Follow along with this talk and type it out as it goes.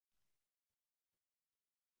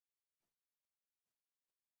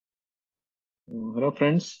Hello,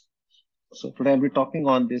 friends. So today I'll be talking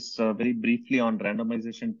on this very briefly on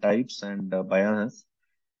randomization types and bias.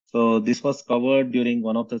 So this was covered during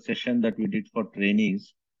one of the session that we did for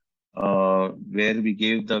trainees, where we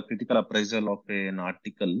gave the critical appraisal of an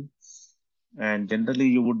article. And generally,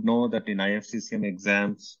 you would know that in IFCCM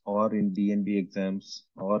exams or in DNB exams,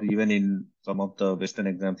 or even in some of the Western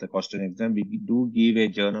exams like Australian exam, we do give a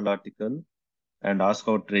journal article and ask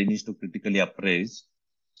our trainees to critically appraise.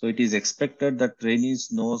 So it is expected that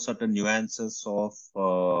trainees know certain nuances of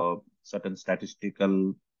certain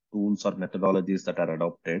statistical tools or methodologies that are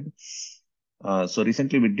adopted. So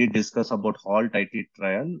recently we did discuss about Halt IT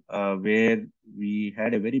trial, where we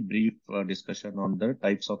had a very brief discussion on the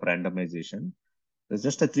types of randomization. There's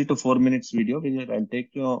just a 3 to 4 minutes video where I'll take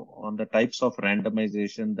you on the types of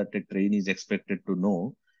randomization that a trainee is expected to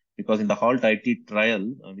know. Because in the Halt IT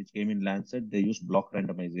trial, which came in Lancet, they used block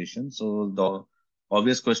randomization. So the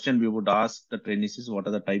obvious question we would ask the trainees is what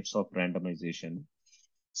are the types of randomization?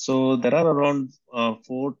 So there are around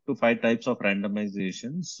 4 to 5 types of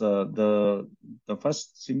randomizations. The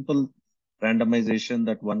first simple randomization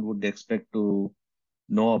that one would expect to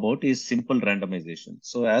know about is simple randomization.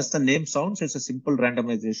 So as the name sounds, it's a simple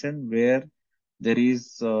randomization where there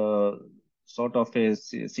is sort of a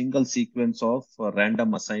single sequence of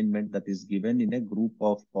random assignment that is given in a group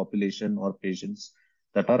of population or patients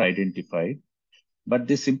that are identified. But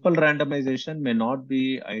this simple randomization may not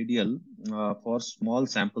be ideal for small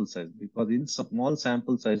sample size, because in small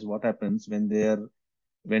sample size, what happens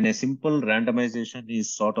when a simple randomization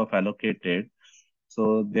is sort of allocated,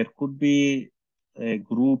 so there could be a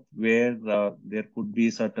group where there could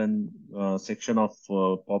be certain section of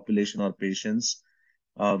population or patients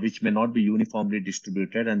which may not be uniformly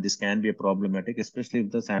distributed, and this can be a problematic, especially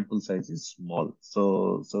if the sample size is small.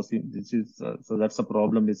 So that's a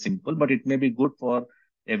problem with simple, but it may be good for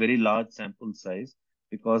a very large sample size,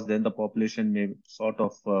 because then the population may sort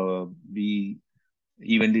of be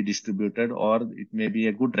evenly distributed, or it may be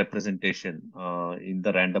a good representation in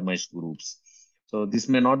the randomized groups. So this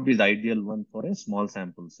may not be the ideal one for a small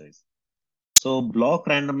sample size. So block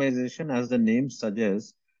randomization, as the name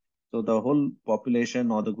suggests, so the whole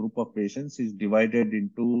population or the group of patients is divided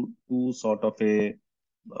into two sort of a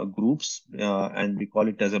groups, and we call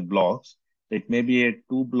it as a blocks. It may be a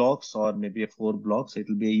 2 blocks or maybe a 4 blocks. It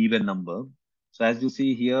will be an even number. So as you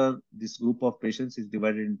see here, this group of patients is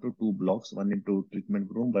divided into 2 blocks, one into treatment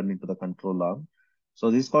group, one into the control arm. So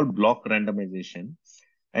this is called block randomization.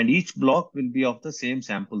 And each block will be of the same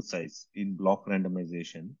sample size in block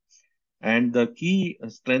randomization. And the key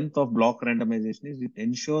strength of block randomization is it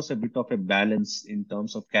ensures a bit of a balance in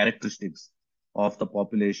terms of characteristics of the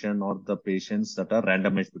population or the patients that are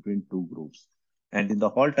randomized between two groups. And in the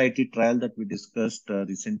Halt IT trial that we discussed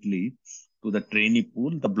recently to the trainee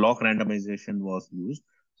pool, the block randomization was used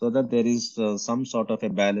so that there is some sort of a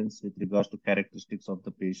balance with regards to characteristics of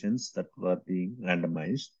the patients that were being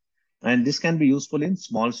randomized. And this can be useful in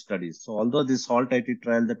small studies. So although this Halt IT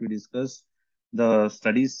trial that we discussed, the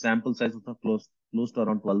study's sample size was close to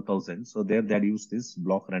around 12,000. So there they had used this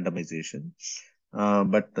block randomization.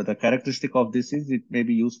 But the characteristic of this is it may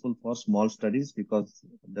be useful for small studies because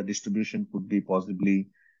the distribution could be possibly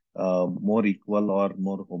more equal or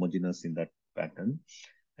more homogeneous in that pattern.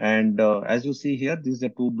 And as you see here, this is a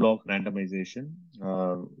 2 block randomization,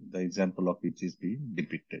 the example of which is being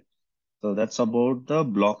depicted. So that's about the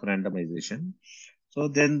block randomization. So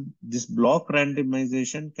then this block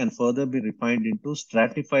randomization can further be refined into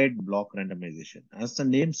stratified block randomization. As the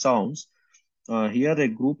name sounds, here a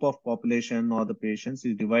group of population or the patients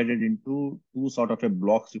is divided into two sort of a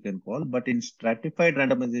blocks you can call, but in stratified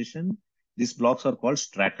randomization, these blocks are called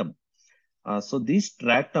stratum. So this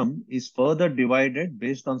stratum is further divided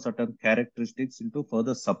based on certain characteristics into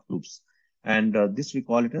further subgroups. And this we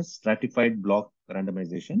call it as stratified block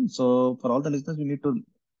randomization. So for all the listeners, we need to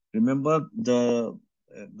remember the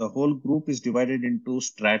whole group is divided into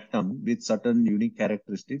stratum with certain unique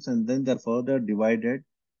characteristics, and then they're further divided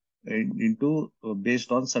into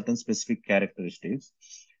based on certain specific characteristics.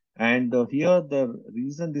 And here the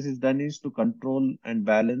reason this is done is to control and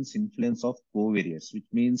balance influence of covariates, which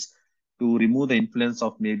means to remove the influence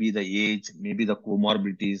of maybe the age, maybe the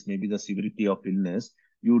comorbidities, maybe the severity of illness.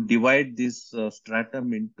 You divide this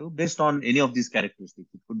stratum into based on any of these characteristics.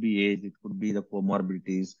 It could be age, it could be the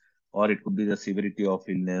comorbidities, or it could be the severity of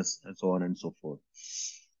illness, and so on and so forth.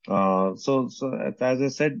 So as I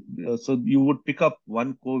said, so you would pick up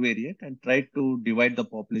one covariate and try to divide the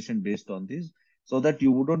population based on this, so that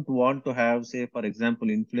you wouldn't want to have, say, for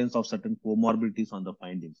example, influence of certain comorbidities on the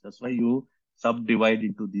findings. That's why you subdivide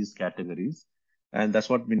into these categories. And that's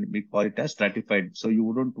what we call it as stratified. So you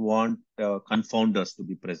wouldn't want confounders to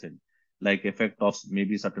be present, like effect of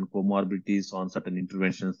maybe certain comorbidities on certain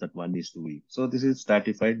interventions that one is doing. So this is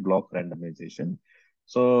stratified block randomization.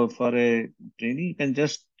 So for a trainee, you can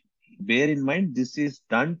just bear in mind this is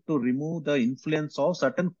done to remove the influence of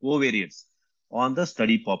certain covariates on the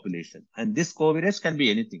study population. And this covariates can be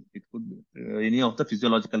anything. It could be any of the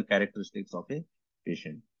physiological characteristics of a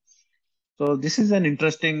patient. So this is an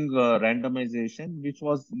interesting randomization which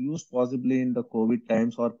was used possibly in the COVID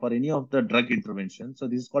times or for any of the drug intervention. So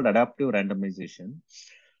this is called adaptive randomization.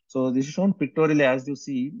 So this is shown pictorially as you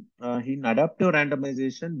see. In adaptive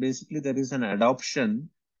randomization, basically there is an adoption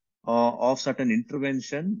of certain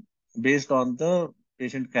intervention based on the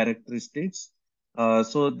patient characteristics.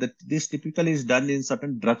 So that this typically is done in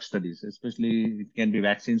certain drug studies, especially it can be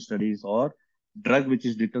vaccine studies or drug which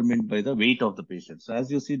is determined by the weight of the patient. So as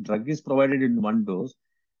you see, drug is provided in one dose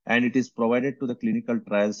and it is provided to the clinical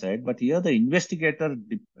trial site. But here the investigator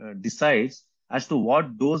decides as to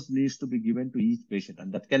what dose needs to be given to each patient.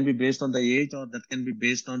 And that can be based on the age or that can be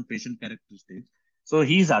based on patient characteristics. So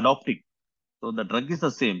he is adopting. So the drug is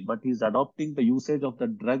the same, but he's adopting the usage of the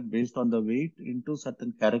drug based on the weight into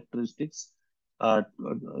certain characteristics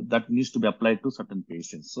that needs to be applied to certain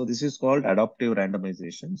patients. So this is called adaptive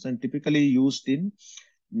randomizations and typically used in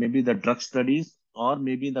maybe the drug studies or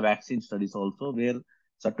maybe in the vaccine studies also, where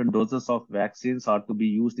certain doses of vaccines are to be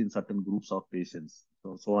used in certain groups of patients.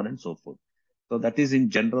 So on and so forth. So that is in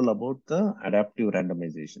general about the adaptive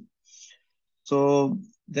randomization. So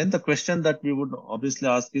then the question that we would obviously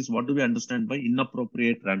ask is, what do we understand by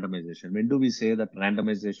inappropriate randomization? When do we say that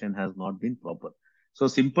randomization has not been proper? So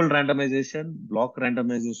simple randomization, block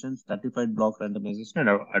randomization, stratified block randomization,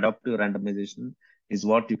 and adaptive randomization is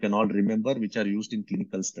what you can all remember, which are used in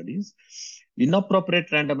clinical studies. Inappropriate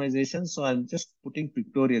randomization, so I'm just putting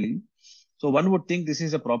pictorially. So one would think this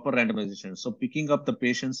is a proper randomization. So picking up the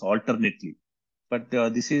patients alternately, but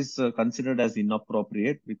this is considered as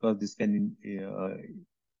inappropriate because this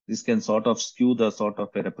can sort of skew the sort of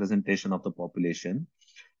a representation of the population,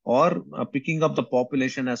 or picking up the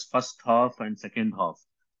population as first half and second half.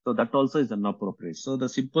 So that also is inappropriate. So the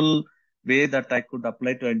simple way that I could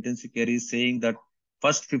apply to intensive care is saying that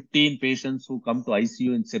first 15 patients who come to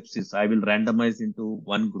ICU in sepsis, I will randomize into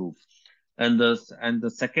one group, and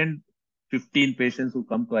the second 15 patients who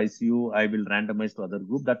come to ICU, I will randomize to other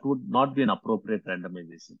group. That would not be an appropriate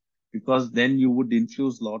randomization because then you would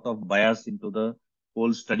infuse a lot of bias into the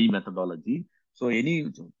whole study methodology. So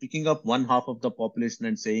picking up one half of the population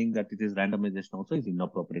and saying that it is randomization also is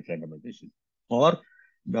inappropriate randomization. Or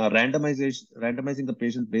randomizing the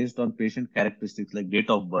patients based on patient characteristics like date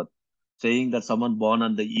of birth, saying that someone born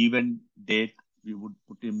on the even date, we would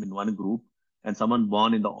put him in one group, and someone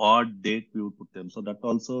born in the odd date, we would put them. So that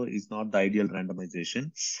also is not the ideal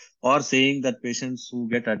randomization. Or saying that patients who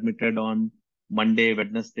get admitted on Monday,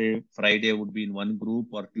 Wednesday, Friday would be in one group,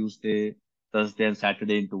 or Tuesday, Thursday, and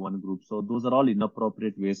Saturday into one group. So those are all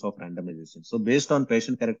inappropriate ways of randomization. So based on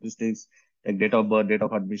patient characteristics like date of birth, date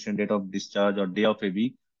of admission, date of discharge, or day of a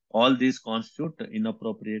week, all these constitute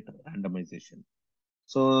inappropriate randomization.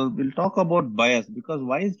 So we'll talk about bias because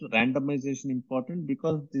why is randomization important?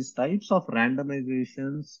 Because these types of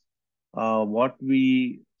randomizations, what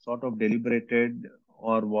we sort of deliberated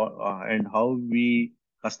or what, and how we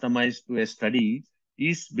customize to a study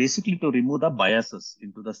is basically to remove the biases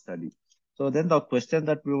into the study. So then the question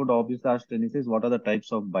that we would obviously ask is what are the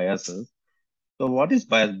types of biases? So what is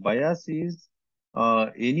bias? Bias is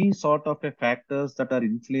any sort of a factors that are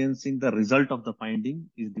influencing the result of the finding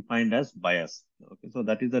is defined as bias. Okay, so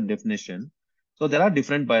that is the definition. So there are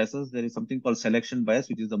different biases. There is something called selection bias,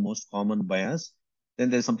 which is the most common bias. Then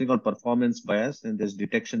there's something called performance bias. Then there's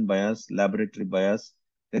detection bias, laboratory bias.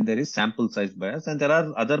 Then there is sample size bias. And there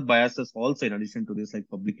are other biases also in addition to this, like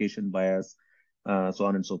publication bias, so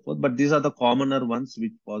on and so forth. But these are the commoner ones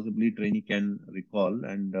which possibly trainee can recall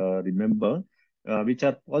and remember, which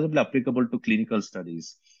are possibly applicable to clinical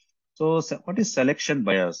studies. So what is selection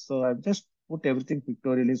bias? So I've just put everything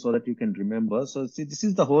pictorially so that you can remember. So see, this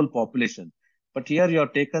is the whole population. But here you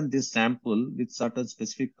have taken this sample with certain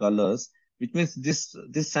specific colors, which means this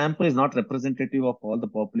sample is not representative of all the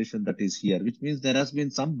population that is here, which means there has been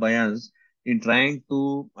some bias in trying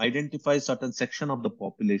to identify certain section of the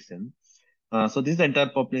population. So this is the entire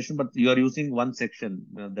population, but you are using one section,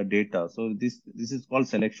 the data. So this is called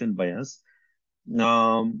selection bias.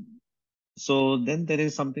 Um, so then there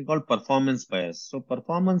is something called performance bias. So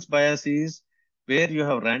performance bias is where you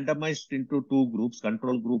have randomized into two groups,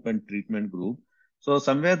 control group and treatment group. So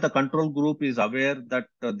somewhere the control group is aware that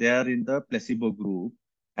they are in the placebo group,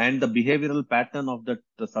 and the behavioral pattern of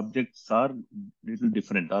the subjects are little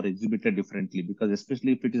different or exhibited differently, because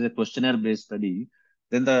especially if it is a questionnaire based study,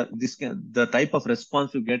 then the type of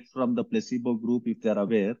response you get from the placebo group, if they are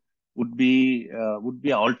aware, would be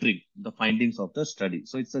altering the findings of the study.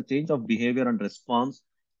 So it's a change of behavior and response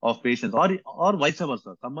of patients, or vice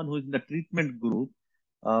versa. Someone who is in the treatment group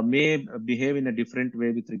may behave in a different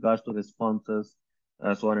way with regards to responses,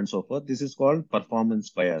 so on and so forth. This is called performance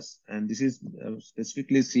bias, and this is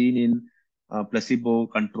specifically seen in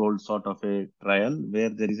placebo-controlled sort of a trial where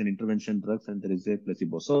there is an intervention drugs and there is a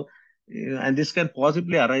placebo. So, and this can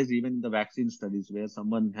possibly arise even in the vaccine studies where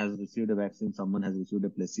someone has received a vaccine, someone has received a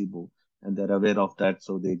placebo, and they're aware of that,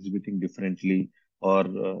 so they're exhibiting differently or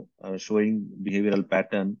showing behavioral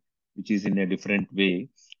pattern which is in a different way.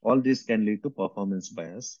 All this can lead to performance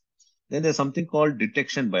bias. Then there's something called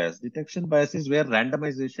detection bias. Detection bias is where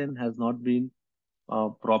randomization has not been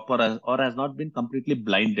proper or has not been completely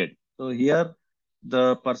blinded. So here,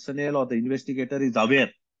 the personnel or the investigator is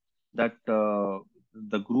aware that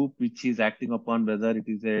the group which is acting upon, whether it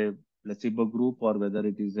is a placebo group or whether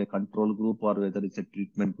it is a control group or whether it's a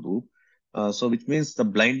treatment group. So which means the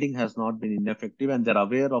blinding has not been ineffective and they're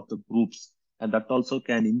aware of the groups, and that also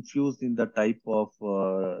can infuse in the type of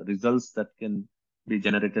results that can be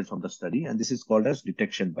generated from the study. And this is called as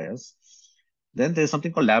detection bias. Then there's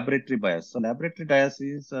something called laboratory bias. So laboratory bias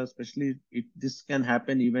is especially this can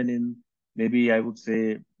happen even in, maybe I would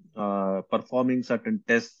say, performing certain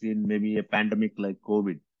tests in maybe a pandemic like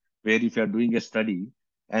COVID, where if you are doing a study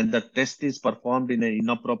and the test is performed in an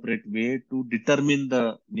inappropriate way to determine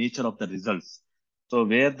the nature of the results. So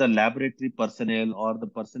where the laboratory personnel or the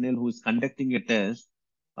personnel who is conducting a test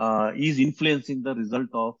is influencing the result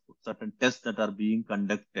of certain tests that are being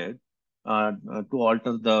conducted to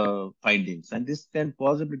alter the findings. And this can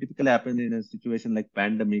possibly typically happen in a situation like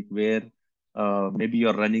pandemic where maybe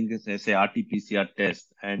you're running, say, RT-PCR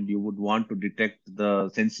test, and you would want to detect the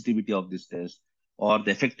sensitivity of this test or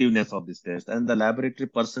the effectiveness of this test. And the laboratory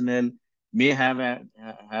personnel may have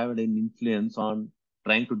an influence on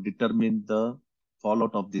trying to determine the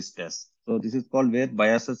fallout of this test. So this is called where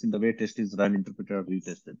biases in the way test is run, interpreted, or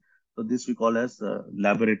retested. So this we call as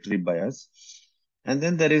laboratory bias. And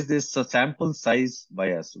then there is this sample size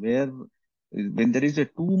bias, where when there is a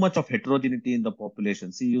too much of heterogeneity in the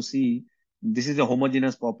population. See, you see, this is a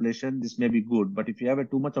homogeneous population, this may be good, but if you have a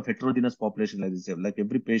too much of heterogeneous population like this, like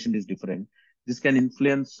every patient is different, this can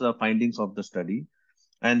influence findings of the study.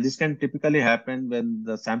 And this can typically happen when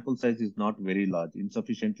the sample size is not very large,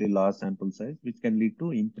 insufficiently large sample size, which can lead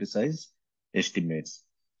to imprecise estimates.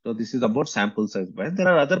 So this is about sample size bias. There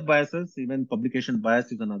are other biases, even publication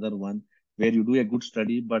bias is another one, where you do a good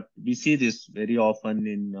study, but we see this very often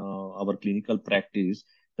in our clinical practice,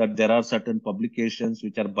 that there are certain publications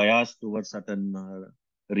which are biased towards certain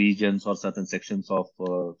regions or certain sections of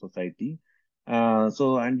society.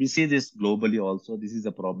 And we see this globally also. This is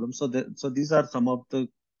a problem. So these are some of the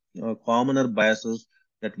commoner biases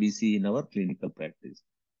that we see in our clinical practice.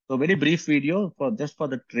 So very brief video for just for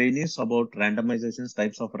the trainees about randomizations,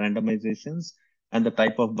 types of randomizations, and the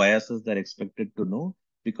type of biases they're expected to know.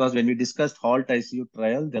 Because when we discussed HALT ICU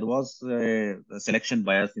trial, there was a selection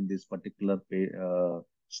bias in this particular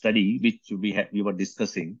study, which we were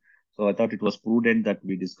discussing. So I thought it was prudent that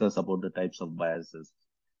we discuss about the types of biases.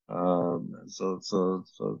 So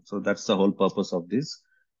that's the whole purpose of this.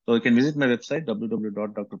 So you can visit my website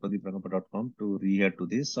www.drpradeeprangampa.com to rehear to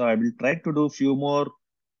this. So I will try to do few more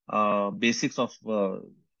basics of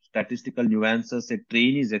statistical nuances a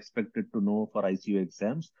trainee is expected to know for ICU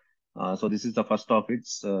exams. So this is the first of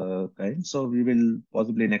its kind. So we will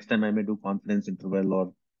possibly next time I may do confidence interval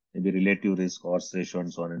or maybe relative risk, odds ratio,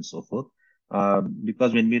 and so on and so forth.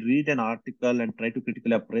 Because when we read an article and try to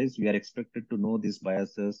critically appraise, we are expected to know these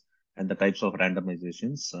biases and the types of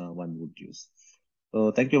randomizations one would use.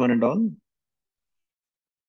 So thank you, one and all.